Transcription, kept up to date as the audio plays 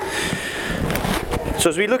So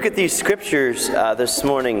as we look at these scriptures this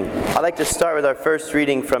morning, I'd like to start with our first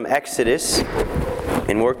reading from Exodus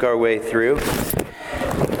and work our way through.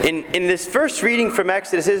 In this first reading from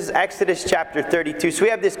Exodus, this is Exodus chapter 32. So we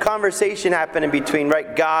have this conversation happening between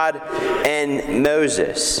God and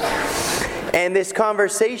Moses. And this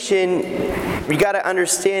conversation, you got to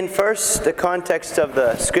understand first the context of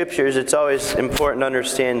the scriptures. It's always important to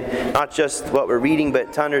understand not just what we're reading,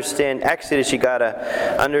 but to understand Exodus, you got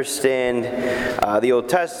to understand the Old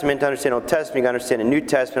Testament. To understand Old Testament, you got to understand the New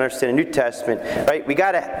Testament. Understand the New Testament, right? We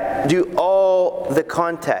got to do all the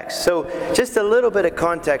context. So just a little bit of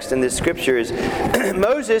context in this scripture is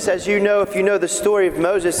Moses, as you know, if you know the story of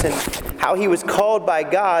Moses and how he was called by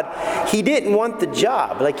God, he didn't want the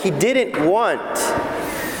job. He didn't want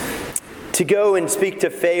to go and speak to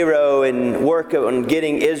Pharaoh and work on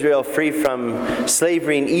getting Israel free from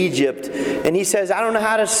slavery in Egypt. And he says, I don't know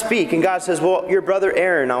how to speak. And God says, well, your brother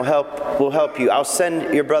Aaron will help you. I'll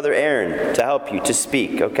send your brother Aaron to help you to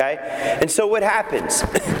speak, okay? And so what happens?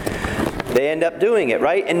 They end up doing it,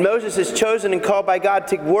 right? And Moses is chosen and called by God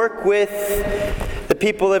to work with the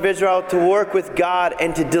people of Israel, to work with God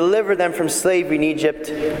and to deliver them from slavery in Egypt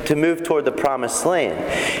to move toward the promised land.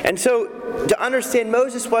 And so to understand,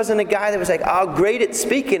 Moses wasn't a guy that was great at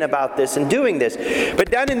speaking about this and doing this. But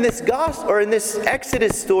down in this gospel, or in this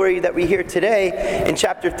Exodus story that we hear today in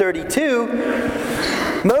chapter 32,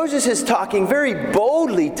 Moses is talking very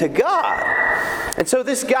boldly to God. And so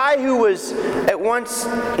this guy who was at once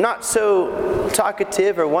not so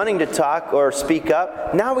talkative or wanting to talk or speak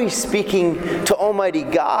up, now he's speaking to Almighty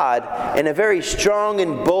God in a very strong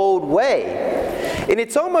and bold way. And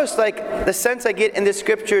it's almost like, the sense I get in this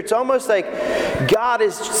scripture, it's almost like God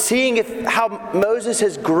is seeing how Moses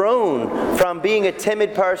has grown from being a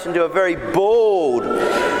timid person to a very bold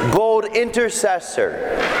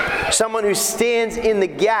intercessor. Someone who stands in the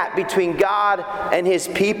gap between God and his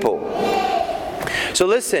people. So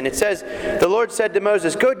listen, it says, the Lord said to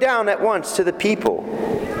Moses, go down at once to the people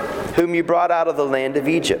whom you brought out of the land of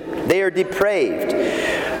Egypt. They are depraved.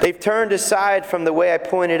 They've turned aside from the way I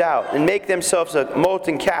pointed out and make themselves a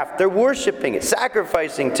molten calf. They're worshiping it,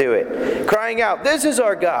 sacrificing to it, crying out, this is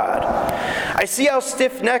our God. I see how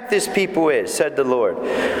stiff-necked this people is, said the Lord.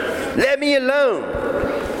 Let me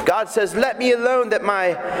alone. God says, let me alone that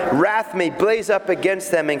my wrath may blaze up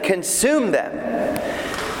against them and consume them.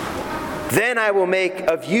 Then I will make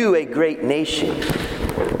of you a great nation.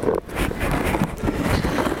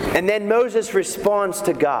 And then Moses responds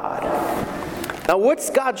to God. Now, what's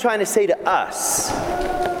God trying to say to us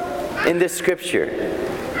in this scripture?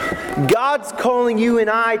 God's calling you and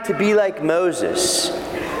I to be like Moses.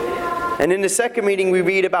 And in the second reading, we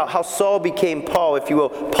read about how Saul became Paul, if you will.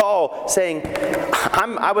 Paul saying,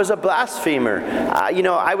 I was a blasphemer. I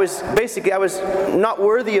was not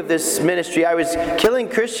worthy of this ministry. I was killing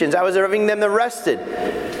Christians. I was having them arrested.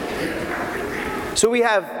 So we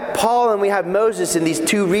have Paul and we have Moses in these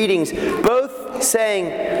two readings, both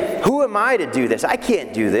saying, who am I to do this? I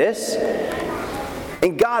can't do this.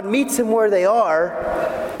 And God meets them where they are,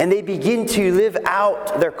 and they begin to live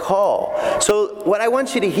out their call. So what I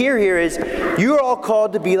want you to hear here is, you're all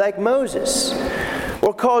called to be like Moses.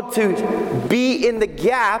 We're called to be in the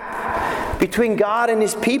gap between God and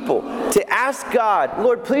his people. To ask God,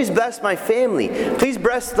 Lord, please bless my family. Please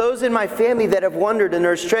bless those in my family that have wandered and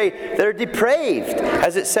are astray, that are depraved,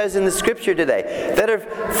 as it says in the scripture today, that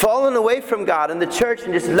have fallen away from God and the church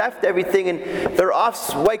and just left everything, and they're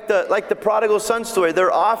off like the prodigal son story.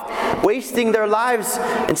 They're off wasting their lives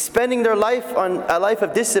and spending their life on a life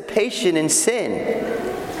of dissipation and sin.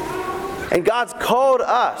 And God's called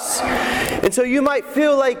us. And so you might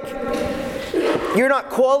feel like you're not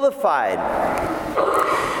qualified.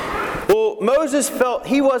 Well, Moses felt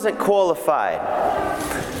he wasn't qualified.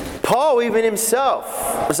 Paul, even himself,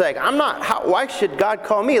 was like, why should God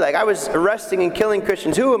call me? I was arresting and killing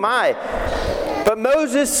Christians. Who am I? But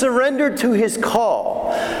Moses surrendered to his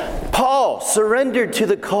call. Paul surrendered to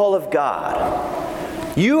the call of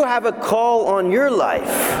God. You have a call on your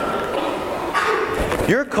life.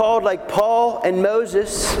 You're called, like Paul and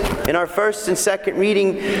Moses in our first and second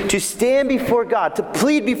reading, to stand before God, to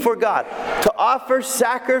plead before God, to offer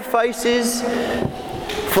sacrifices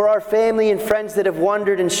for our family and friends that have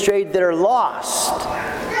wandered and strayed, that are lost.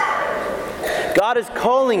 God is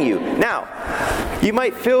calling you. Now, You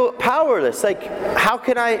might feel powerless. Like, how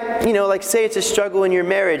can I, like say it's a struggle in your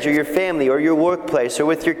marriage or your family or your workplace or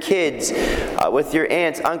with your kids, with your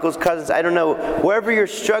aunts, uncles, cousins, I don't know, wherever you're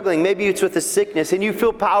struggling, maybe it's with a sickness and you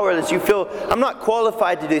feel powerless. You feel, I'm not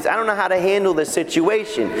qualified to do this. I don't know how to handle this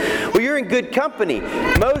situation. Well, you're in good company.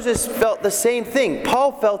 Moses felt the same thing.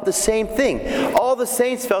 Paul felt the same thing. All the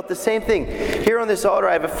saints felt the same thing. Here on this altar,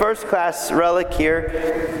 I have a first-class relic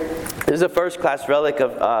here. This is a first-class relic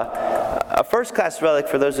of, a first-class relic,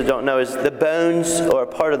 for those who don't know, is the bones or a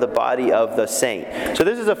part of the body of the saint. So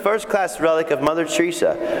this is a first-class relic of Mother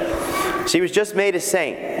Teresa. She was just made a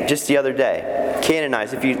saint just the other day,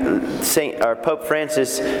 canonized. Pope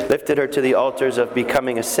Francis lifted her to the altars of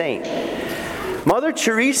becoming a saint. Mother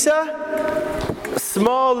Teresa,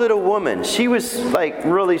 small little woman. She was like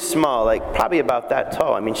really small, like probably about that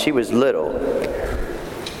tall. I mean, she was little.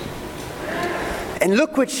 And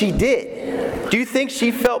look what she did. Do you think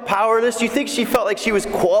she felt powerless? Do you think she felt like she was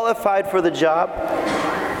qualified for the job?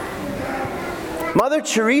 Mother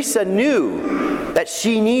Teresa knew that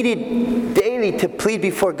she needed daily to plead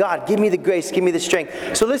before God. Give me the grace, give me the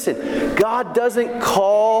strength. So listen, God doesn't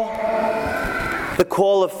call the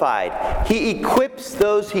qualified. He equips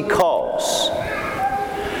those He calls.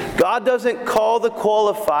 God doesn't call the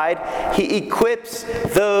qualified. He equips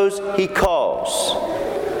those He calls.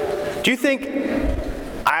 Do you think,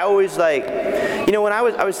 I always when I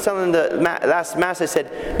was telling the last Mass, I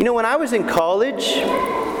said, when I was in college,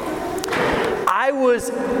 I was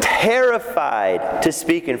terrified to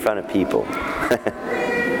speak in front of people.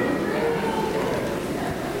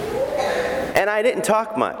 And I didn't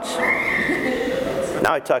talk much.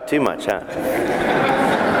 Now I talk too much, huh?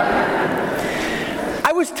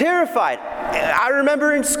 I was terrified. I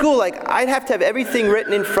remember in school, I'd have to have everything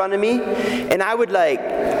written in front of me, and I would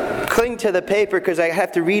cling to the paper because I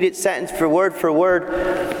have to read it sentence for word.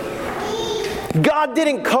 God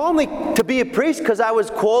didn't call me to be a priest because I was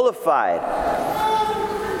qualified.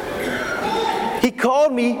 He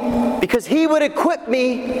called me because He would equip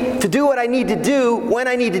me to do what I need to do when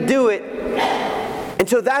I need to do it. And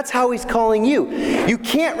so that's how He's calling you. You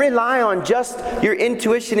can't rely on just your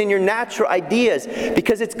intuition and your natural ideas,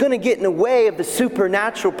 because it's going to get in the way of the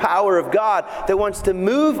supernatural power of God that wants to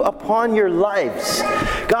move upon your lives.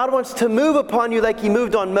 God wants to move upon you like He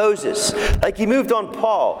moved on Moses, like He moved on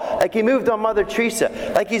Paul, like He moved on Mother Teresa,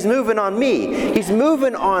 like He's moving on me. He's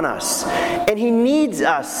moving on us, and He needs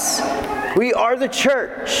us. We are the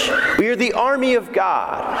church. We are the army of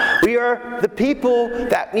God. We are the people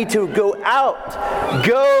that need to go out,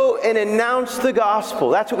 go and announce the gospel.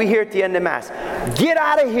 That's what we hear at the end of Mass. Get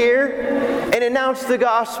out of here and announce the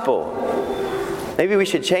gospel. Maybe we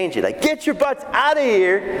should change it. Get your butts out of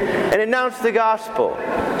here and announce the gospel.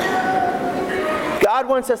 God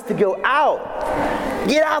wants us to go out.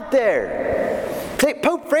 Get out there.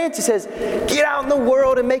 Pope Francis says, get out in the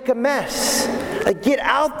world and make a mess. Get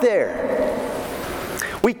out there.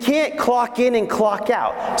 We can't clock in and clock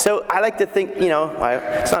out. So I like to think,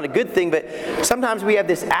 it's not a good thing, but sometimes we have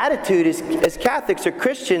this attitude as Catholics or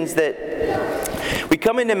Christians that we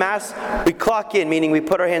come into Mass, we clock in, meaning we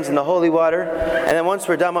put our hands in the holy water, and then once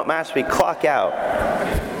we're done with Mass, we clock out.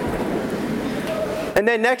 And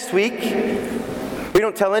then next week, we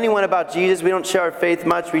don't tell anyone about Jesus. We don't share our faith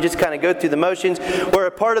much. We just kind of go through the motions. We're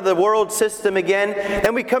a part of the world system again.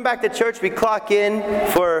 Then we come back to church. We clock in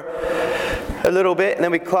for a little bit, and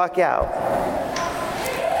then we clock out.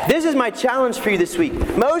 This is my challenge for you this week.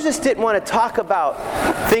 Moses didn't want to talk about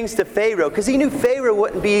things to Pharaoh because he knew Pharaoh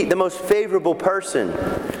wouldn't be the most favorable person.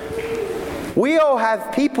 We all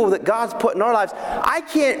have people that God's put in our lives. I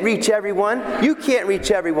can't reach everyone. You can't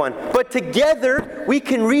reach everyone. But together, we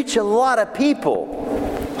can reach a lot of people.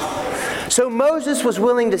 So Moses was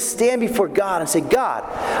willing to stand before God and say, God,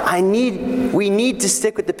 we need to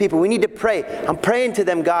stick with the people. We need to pray. I'm praying to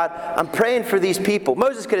them, God. I'm praying for these people.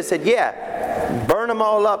 Moses could have said, yeah, burn them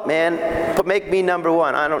all up, man. But make me number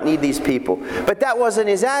one. I don't need these people. But that wasn't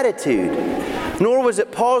his attitude. Nor was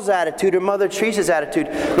it Paul's attitude or Mother Teresa's attitude.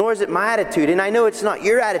 Nor is it my attitude. And I know it's not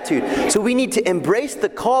your attitude. So we need to embrace the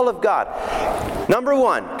call of God. Number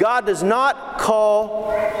one, God does not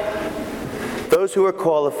call those who are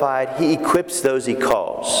qualified. He equips those He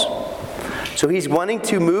calls. So He's wanting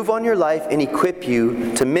to move on your life and equip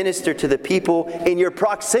you to minister to the people in your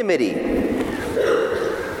proximity.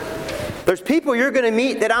 There's people you're going to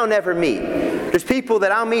meet that I'll never meet. There's people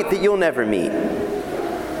that I'll meet that you'll never meet.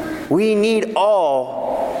 We need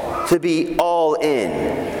all to be all in.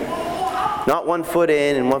 Not 1 foot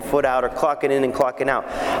in and 1 foot out, or clocking in and clocking out.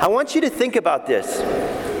 I want you to think about this.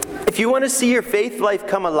 If you want to see your faith life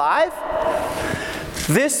come alive,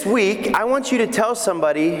 This week, I want you to tell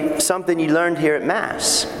somebody something you learned here at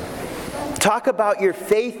Mass. Talk about your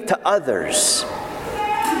faith to others.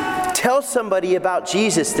 Tell somebody about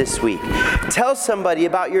Jesus this week. Tell somebody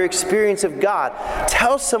about your experience of God.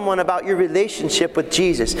 Tell someone about your relationship with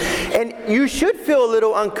Jesus. And you should feel a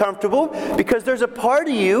little uncomfortable because there's a part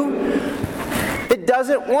of you that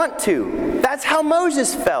doesn't want to. That's how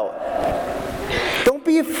Moses felt. Don't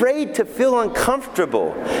be afraid to feel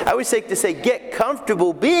uncomfortable. I always like to say, get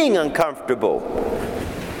comfortable being uncomfortable.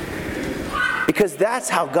 Because that's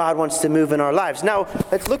how God wants to move in our lives. Now,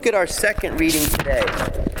 let's look at our second reading today.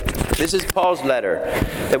 This is Paul's letter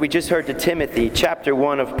that we just heard to Timothy, chapter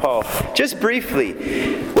 1 of Paul. Just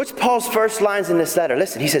briefly, what's Paul's first lines in this letter?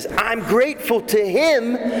 Listen, he says, I'm grateful to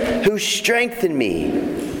him who strengthened me.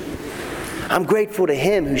 I'm grateful to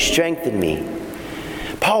him who strengthened me.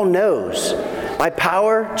 Paul knows my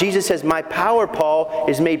power, Jesus says, my power, Paul,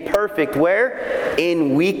 is made perfect where?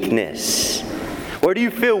 In weakness. Where do you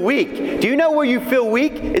feel weak? Do you know where you feel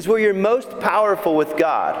weak is where you're most powerful with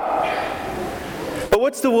God? But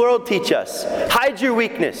what's the world teach us? Hide your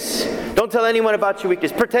weakness. Don't tell anyone about your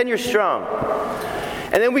weakness. Pretend you're strong.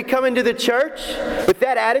 And then we come into the church with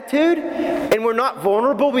that attitude and we're not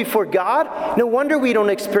vulnerable before God. No wonder we don't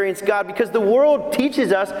experience God, because the world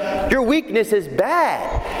teaches us your weakness is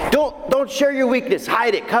bad. Don't share your weakness.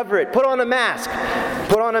 Hide it. Cover it. Put on a mask.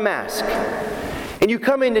 Put on a mask. And you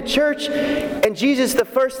come into church and Jesus, the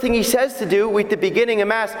first thing he says to do at the beginning of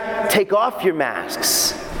Mass, take off your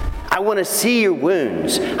masks. I want to see your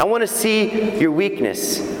wounds. I want to see your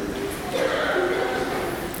weakness.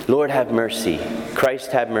 Lord, have mercy.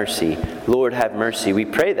 Christ, have mercy. Lord, have mercy. We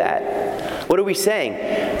pray that. What are we saying?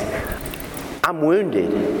 I'm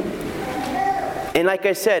wounded. And like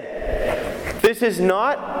I said, this is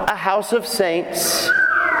not a house of saints.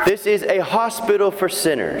 This is a hospital for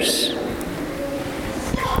sinners.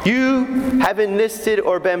 You have enlisted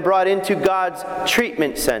or been brought into God's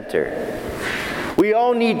treatment center. We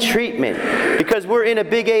all need treatment because we're in a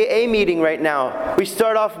big AA meeting right now. We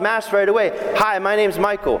start off Mass right away. Hi, my name's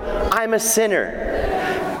Michael. I'm a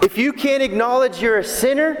sinner. If you can't acknowledge you're a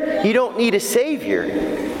sinner, you don't need a Savior.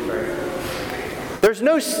 There's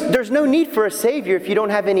no need for a Savior if you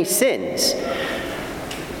don't have any sins.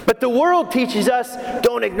 But the world teaches us,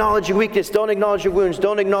 don't acknowledge your weakness, don't acknowledge your wounds,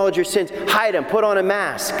 don't acknowledge your sins, hide them, put on a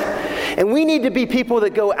mask. And we need to be people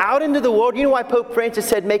that go out into the world. You know why Pope Francis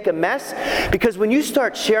said make a mess? Because when you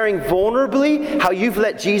start sharing vulnerably how you've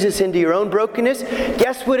let Jesus into your own brokenness,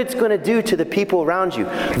 guess what it's going to do to the people around you?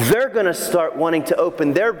 They're going to start wanting to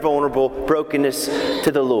open their vulnerable brokenness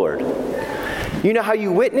to the Lord. You know how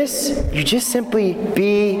you witness? You just simply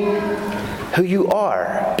be who you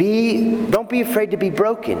are. Don't be afraid to be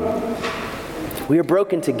broken. We are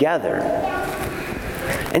broken together.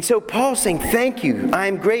 And so Paul's saying, thank you, I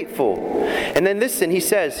am grateful. And then listen, he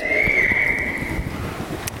says,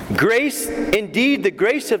 grace, indeed the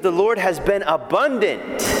grace of the Lord has been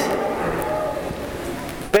abundant.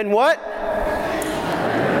 Been what?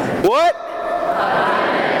 What?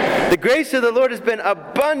 The grace of the Lord has been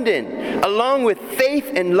abundant, along with faith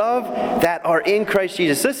and love that are in Christ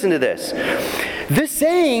Jesus. Listen to this. This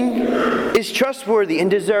saying is trustworthy and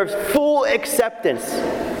deserves full acceptance.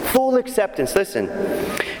 Full acceptance. Listen.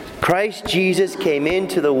 Christ Jesus came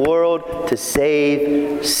into the world to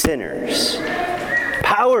save sinners.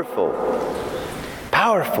 Powerful.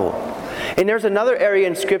 Powerful. And there's another area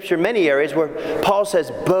in Scripture, many areas, where Paul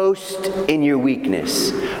says, boast in your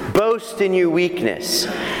weakness. Boast in your weakness.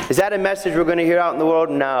 Is that a message we're going to hear out in the world?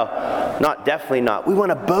 No, definitely not. We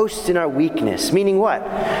want to boast in our weakness. Meaning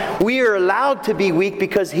what? We are allowed to be weak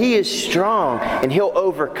because he is strong and he'll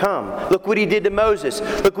overcome. Look what he did to Moses.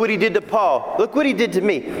 Look what he did to Paul. Look what he did to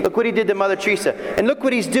me. Look what he did to Mother Teresa. And look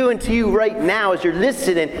what he's doing to you right now as you're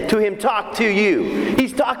listening to him talk to you.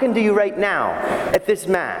 He's talking to you right now at this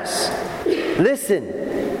Mass.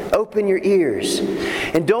 Listen, open your ears,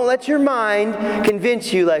 and don't let your mind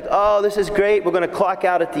convince you like, oh, this is great, we're going to clock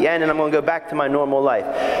out at the end and I'm going to go back to my normal life.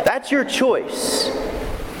 That's your choice.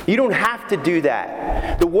 You don't have to do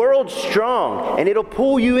that. The world's strong, and it'll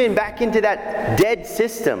pull you in back into that dead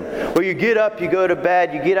system where you get up, you go to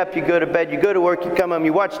bed, you get up, you go to bed, you go to work, you come home,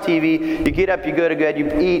 you watch TV, you get up, you go to bed, you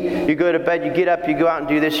eat, you go to bed, you get up, you go out and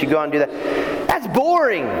do this, you go out and do that. That's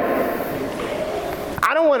boring.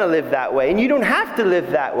 I don't want to live that way, and you don't have to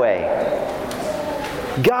live that way.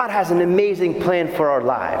 God has an amazing plan for our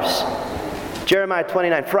lives. Jeremiah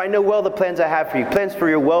 29, for I know well the plans I have for you, plans for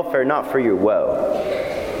your welfare, not for your woe.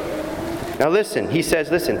 Now listen, he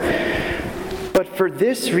says, listen, but for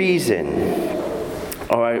this reason,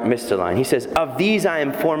 Oh, I missed a line. He says, of these I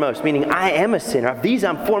am foremost, meaning I am a sinner. Of these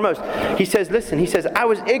I'm foremost. He says, listen, he says, I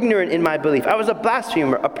was ignorant in my belief. I was a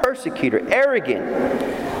blasphemer, a persecutor, arrogant.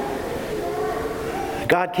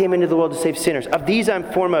 God came into the world to save sinners. Of these I'm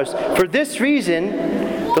foremost. For this reason,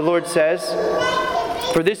 the Lord says,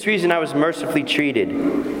 for this reason I was mercifully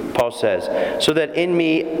treated, Paul says, so that in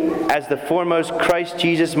me, as the foremost, Christ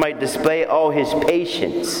Jesus might display all his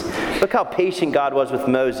patience. Look how patient God was with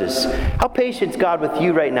Moses. How patient is God with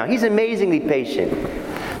you right now? He's amazingly patient.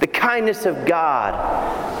 The kindness of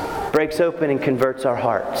God breaks open and converts our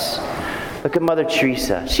hearts. Look at Mother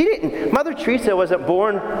Teresa. Mother Teresa wasn't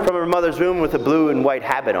born from her mother's womb with a blue and white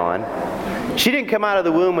habit on. She didn't come out of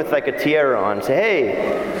the womb with like a tiara on and say,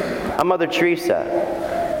 hey, I'm Mother Teresa.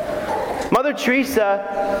 Mother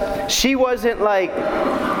Teresa, she wasn't like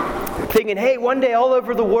thinking, hey, one day all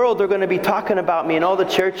over the world they're going to be talking about me in all the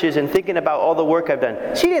churches and thinking about all the work I've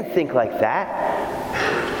done. She didn't think like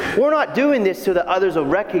that. We're not doing this so that others will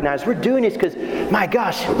recognize. We're doing this because, my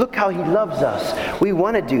gosh, look how he loves us. We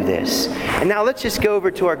want to do this. And now let's just go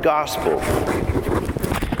over to our gospel.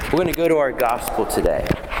 We're going to go to our gospel today.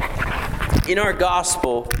 In our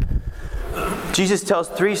gospel, Jesus tells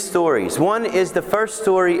 3 stories. The first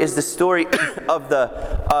story is the story of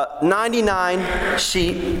the 99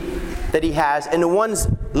 sheep that he has, and the one's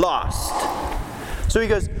lost. So he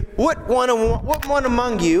goes, what one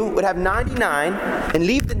among you would have 99 and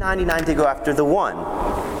leave the 99 to go after the one?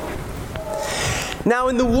 Now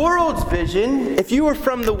in the world's vision, if you were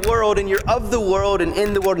from the world and you're of the world and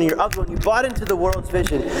in the world and you're of the world, and you bought into the world's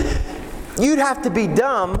vision, you'd have to be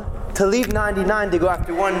dumb to leave 99 to go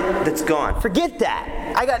after one that's gone. Forget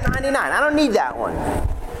that. I got 99. I don't need that one.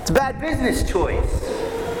 It's a bad business choice.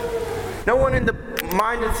 No one in the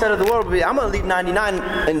mindset of the world would be, I'm going to leave 99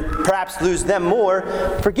 and perhaps lose them more.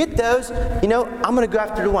 Forget those. I'm going to go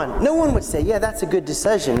after the one. No one would say, yeah, that's a good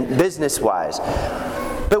decision business-wise.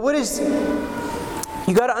 But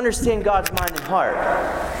you got to understand God's mind and heart.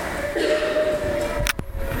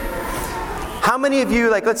 How many of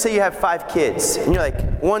you, let's say you have 5 kids, and you're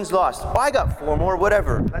like, one's lost. Oh, I got 4 more,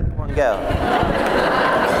 whatever. Let one go.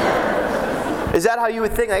 Is that how you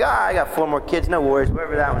would think? I got 4 more kids, no worries.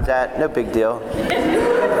 Wherever that one's at, no big deal.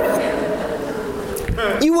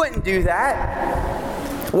 You wouldn't do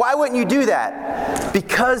that. Why wouldn't you do that?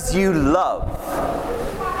 Because you love.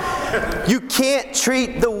 You can't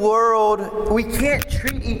treat the world, we can't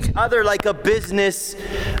treat each other like a business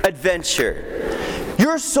adventure.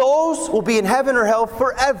 Your souls will be in heaven or hell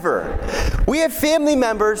forever. We have family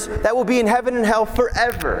members that will be in heaven and hell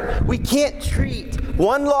forever. We can't treat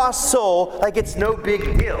one lost soul like it's no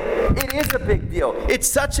big deal. It is a big deal. It's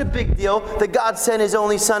such a big deal that God sent his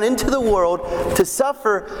only son into the world to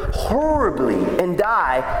suffer horribly and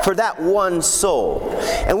die for that one soul.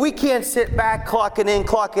 And we can't sit back clocking in,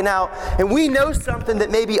 clocking out, and we know something that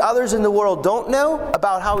maybe others in the world don't know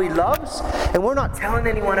about how he loves, and we're not telling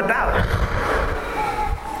anyone about it.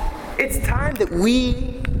 It's time that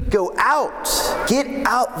we go out, get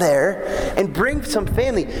out there, and bring some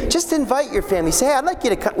family. Just invite your family. Say, hey, I'd like you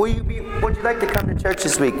to come. Would you like to come to church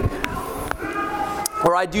this week?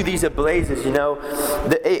 Or I do these ablazes,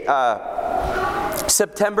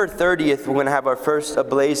 September 30th, we're going to have our first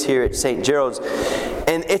ablaze here at St. Gerald's.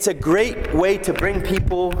 And it's a great way to bring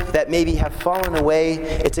people that maybe have fallen away.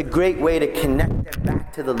 It's a great way to connect them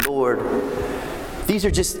back to the Lord. These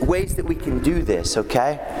are just ways that we can do this,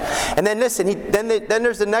 okay? And then listen, then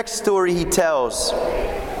there's the next story he tells.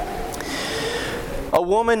 A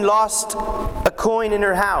woman lost a coin in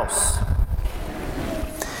her house.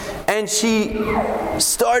 And she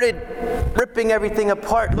started ripping everything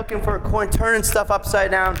apart, looking for a coin, turning stuff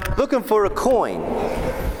upside down, looking for a coin.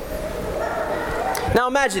 Now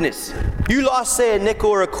imagine this. You lost, say, a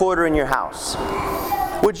nickel or a quarter in your house.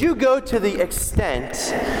 Would you go to the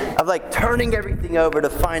extent of turning everything over to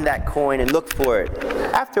find that coin and look for it?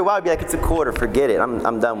 After a while, you'd be like, it's a quarter, forget it,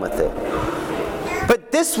 I'm done with it.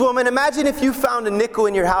 But this woman, imagine if you found a nickel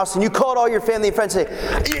in your house and you called all your family and friends and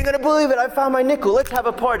say, you're going to believe it, I found my nickel, let's have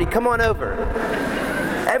a party, come on over.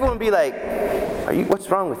 Everyone would be like, what's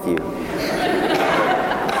wrong with you?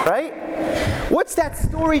 Right? What's that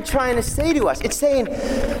story trying to say to us? It's saying,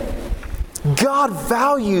 God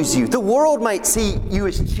values you. The world might see you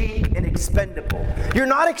as cheap and expendable. You're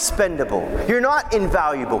not expendable. You're not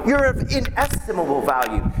invaluable. You're of inestimable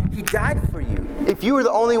value. He died for you. If you were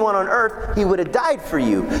the only one on earth, he would have died for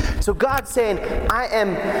you. So God's saying, I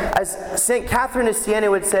am, as St. Catherine of Siena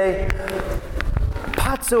would say,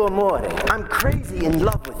 pazzo amore. I'm crazy in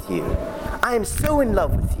love with you. I am so in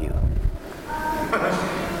love with you.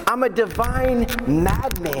 I'm a divine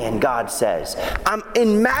madman, God says. I'm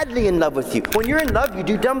madly in love with you. When you're in love, you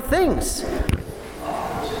do dumb things.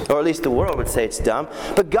 Or at least the world would say it's dumb.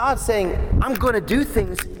 But God's saying, I'm going to do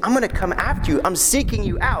things. I'm going to come after you. I'm seeking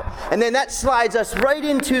you out. And then that slides us right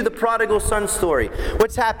into the prodigal son story.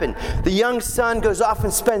 What's happened? The young son goes off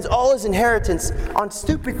and spends all his inheritance on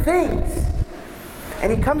stupid things.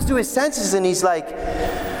 And he comes to his senses and he's like,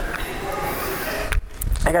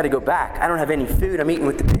 I got to go back. I don't have any food. I'm eating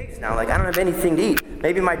with the pigs now. Like, I don't have anything to eat.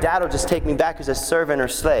 Maybe my dad will just take me back as a servant or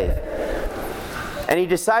slave. And he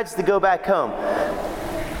decides to go back home.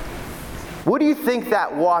 What do you think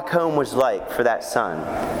that walk home was like for that son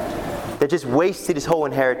that just wasted his whole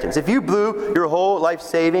inheritance? If you blew your whole life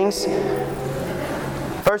savings,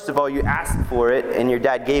 first of all, you asked for it and your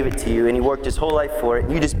dad gave it to you and he worked his whole life for it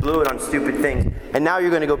and you just blew it on stupid things. And now you're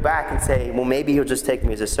going to go back and say, well, maybe he'll just take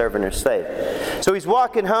me as a servant or slave. So he's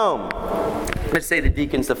walking home. Let's say the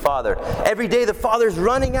deacon's the father. Every day the father's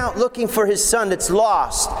running out looking for his son that's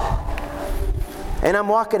lost. And I'm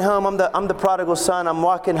walking home, I'm the prodigal son, I'm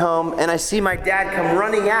walking home, and I see my dad come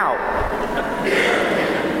running out.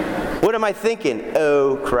 What am I thinking?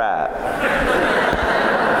 Oh, crap.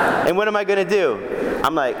 And what am I going to do?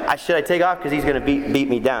 I'm like, should I take off? Because he's going to beat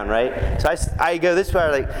me down, right? So I go this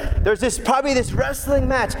way, like, there's probably this wrestling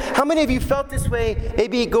match. How many of you felt this way?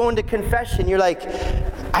 Maybe going to confession, you're like,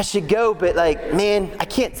 I should go, but like, man, I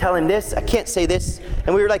can't tell him this, I can't say this.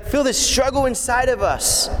 And we were like, feel this struggle inside of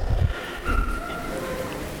us.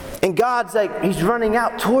 And God's like, he's running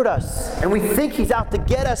out toward us. And we think he's out to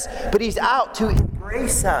get us, but he's out to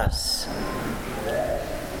embrace us.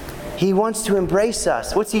 He wants to embrace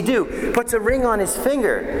us. What's he do? Puts a ring on his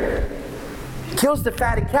finger. Kills the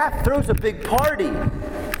fatted calf, throws a big party.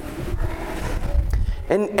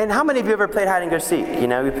 And how many of you ever played hide and go seek? You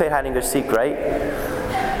know, we played hide and go seek, right?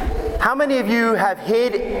 How many of you have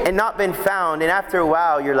hid and not been found, and after a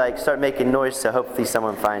while you're like, start making noise so hopefully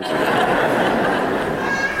someone finds you?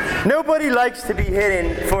 Nobody likes to be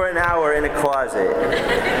hidden for an hour in a closet.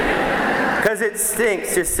 Because it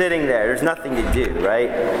stinks just sitting there. There's nothing to do,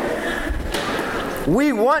 right?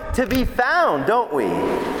 We want to be found, don't we?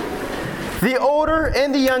 The older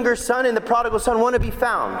and the younger son and the prodigal son want to be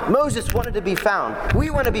found. Moses wanted to be found. We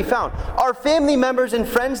want to be found. Our family members and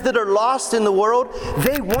friends that are lost in the world,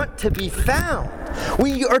 they want to be found.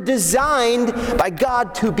 We are designed by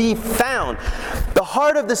God to be found. The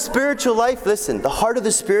heart of the spiritual life, listen, the heart of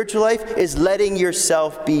the spiritual life is letting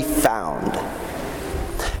yourself be found.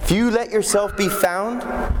 If you let yourself be found,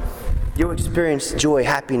 you'll experience joy,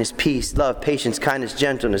 happiness, peace, love, patience, kindness,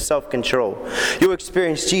 gentleness, self-control. You'll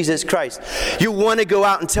experience Jesus Christ. You'll want to go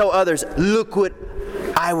out and tell others, look what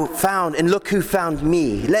I found and look who found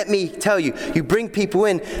me. Let me tell you, you bring people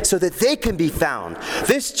in so that they can be found.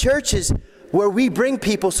 This church is where we bring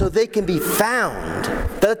people so they can be found.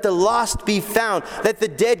 Let the lost be found. Let the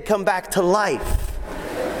dead come back to life.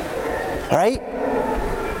 All right?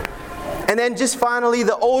 And then just finally,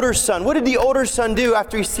 the older son. What did the older son do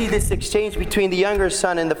after he see this exchange between the younger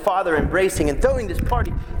son and the father embracing and throwing this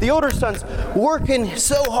party? The older son's working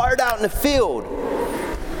so hard out in the field.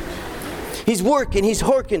 He's working,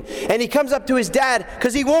 and he comes up to his dad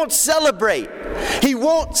because he won't celebrate. He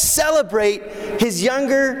won't celebrate his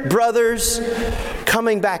younger brother's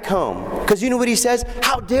coming back home. Because you know what he says?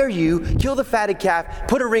 How dare you kill the fatted calf,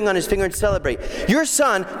 put a ring on his finger and celebrate? Your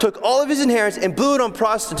son took all of his inheritance and blew it on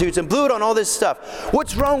prostitutes and blew it on all this stuff.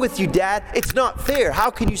 What's wrong with you, Dad? It's not fair. How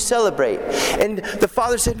can you celebrate? And the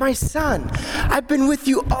father said, my son, I've been with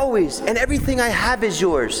you always, and everything I have is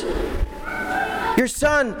yours. Your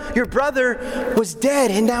son, your brother, was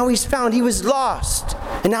dead, and now he's found. He was lost,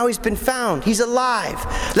 and now he's been found. He's alive.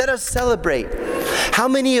 Let us celebrate. How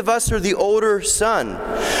many of us are the older son,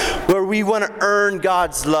 where we want to earn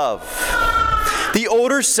God's love? The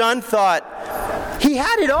older son thought he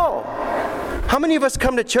had it all. How many of us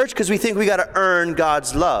come to church because we think we got to earn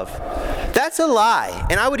God's love? That's a lie,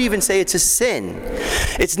 and I would even say it's a sin.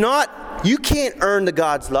 It's not. You can't earn the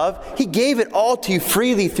God's love. He gave it all to you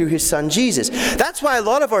freely through his son Jesus. That's why a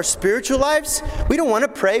lot of our spiritual lives, we don't want to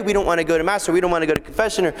pray, we don't want to go to mass, or we don't want to go to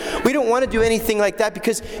confession, or we don't want to do anything like that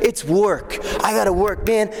because it's work. I got to work,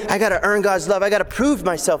 man. I got to earn God's love. I got to prove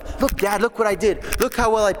myself. Look, Dad, look what I did. Look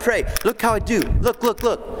how well I pray. Look how I do. Look.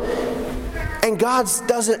 And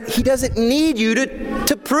he doesn't need you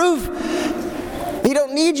to prove. He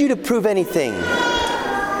don't need you to prove anything.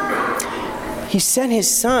 He sent his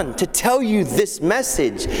son to tell you this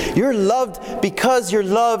message. You're loved because you're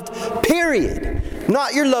loved, period.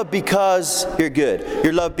 Not you're loved because you're good.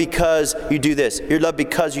 You're loved because you do this. You're loved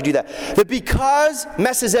because you do that. The because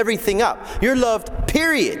messes everything up. You're loved,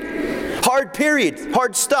 period. Hard period.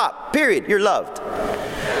 Hard stop. Period. You're loved.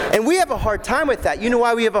 And we have a hard time with that. You know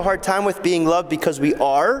why we have a hard time with being loved? Because we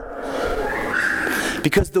are.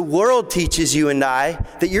 Because the world teaches you and I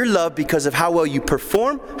that you're loved because of how well you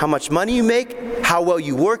perform, how much money you make, how well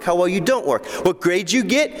you work, how well you don't work, what grades you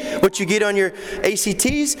get, what you get on your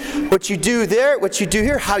ACTs, what you do there, what you do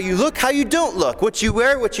here, how you look, how you don't look, what you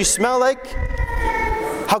wear, what you smell like,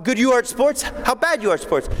 how good you are at sports, how bad you are at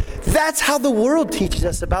sports. That's how the world teaches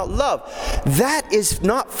us about love. That is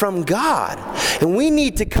not from God. And we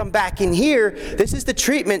need to come back in here. This is the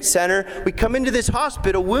treatment center. We come into this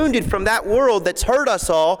hospital wounded from that world that's hurt us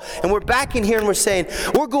all. And we're back in here and we're saying,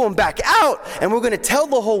 we're going back out and we're going to tell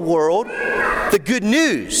the whole world the good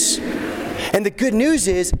news. And the good news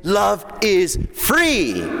is love is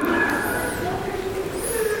free.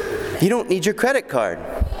 You don't need your credit card.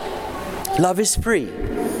 Love is free.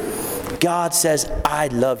 God says, I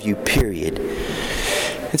love you, period.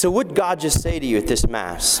 And so what did God just say to you at this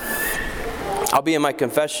Mass? I'll be in my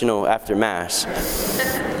confessional after Mass.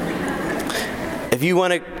 If you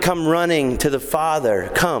want to come running to the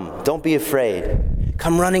Father, come. Don't be afraid.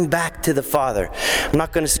 Come running back to the Father. I'm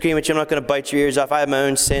not going to scream at you. I'm not going to bite your ears off. I have my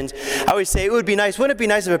own sins. I always say, wouldn't it be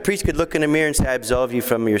nice if a priest could look in the mirror and say, I absolve you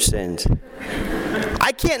from your sins?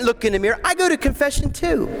 I can't look in the mirror. I go to confession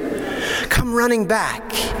too. Come running back.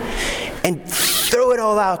 And throw it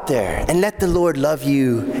all out there and let the Lord love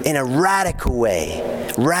you in a radical way.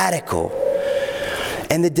 Radical.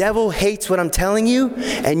 And the devil hates what I'm telling you,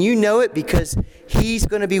 and you know it because he's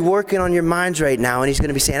going to be working on your minds right now, and he's going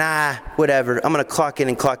to be saying, whatever, I'm going to clock in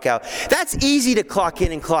and clock out. That's easy to clock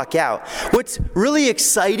in and clock out. What's really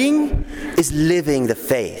exciting is living the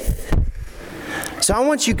faith. So I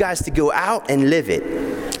want you guys to go out and live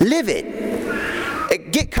it. Live it.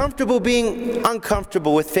 Get comfortable being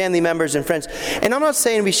uncomfortable with family members and friends. And I'm not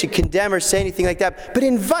saying we should condemn or say anything like that, but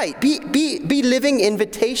invite. Be living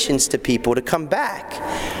invitations to people to come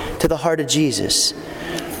back to the heart of Jesus.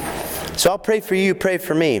 So I'll pray for you, pray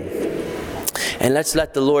for me. And let's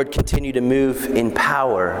let the Lord continue to move in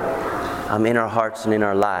power in our hearts and in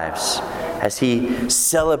our lives as He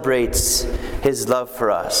celebrates His love for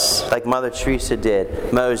us, like Mother Teresa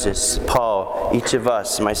did, Moses, Paul, each of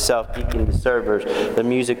us, myself, Deacon, the servers, the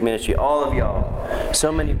music ministry, all of y'all,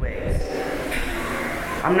 so many ways.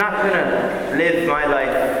 I'm not going to live my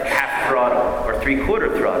life half throttle or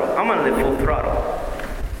three-quarter throttle. I'm going to live full throttle.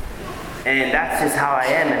 And that's just how I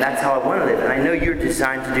am, and that's how I want to live. And I know you're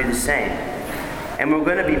designed to do the same. And we're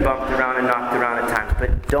going to be bumped around and knocked around at times,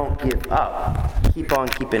 but don't give up. Keep on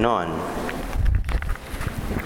keeping on.